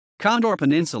Condor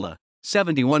Peninsula,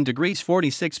 71 degrees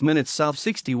 46 minutes south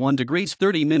 61 degrees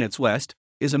 30 minutes west,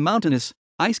 is a mountainous,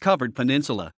 ice-covered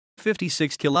peninsula,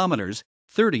 56 kilometers,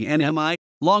 30 nmi,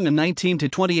 long and 19 to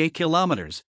 28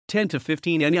 kilometers, 10 to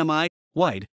 15 nmi,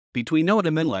 wide, between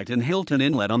Odom Inlet and Hilton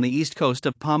Inlet on the east coast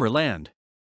of Palmer Land.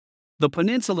 The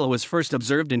peninsula was first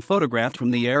observed and photographed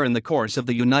from the air in the course of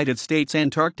the United States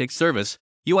Antarctic Service,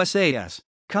 USAS,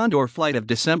 Condor flight of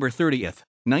December 30,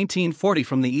 1940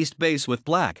 from the east base with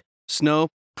Black, Snow,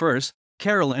 Perce,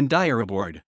 Carroll and Dyer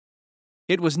aboard.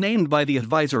 It was named by the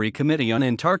Advisory Committee on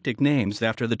Antarctic Names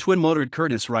after the twin-motored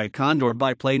Curtiss-Wright Condor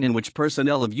biplane in which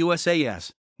personnel of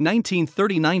USAS,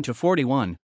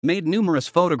 1939-41, made numerous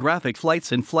photographic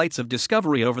flights and flights of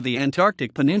discovery over the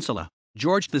Antarctic Peninsula,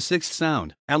 George VI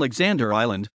Sound, Alexander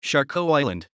Island, Charcot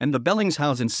Island, and the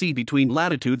Bellingshausen Sea between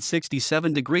latitude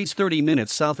 67 degrees 30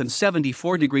 minutes south and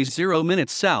 74 degrees 0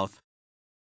 minutes south.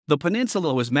 The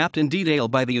peninsula was mapped in detail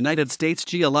by the United States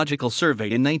Geological Survey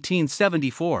in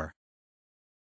 1974.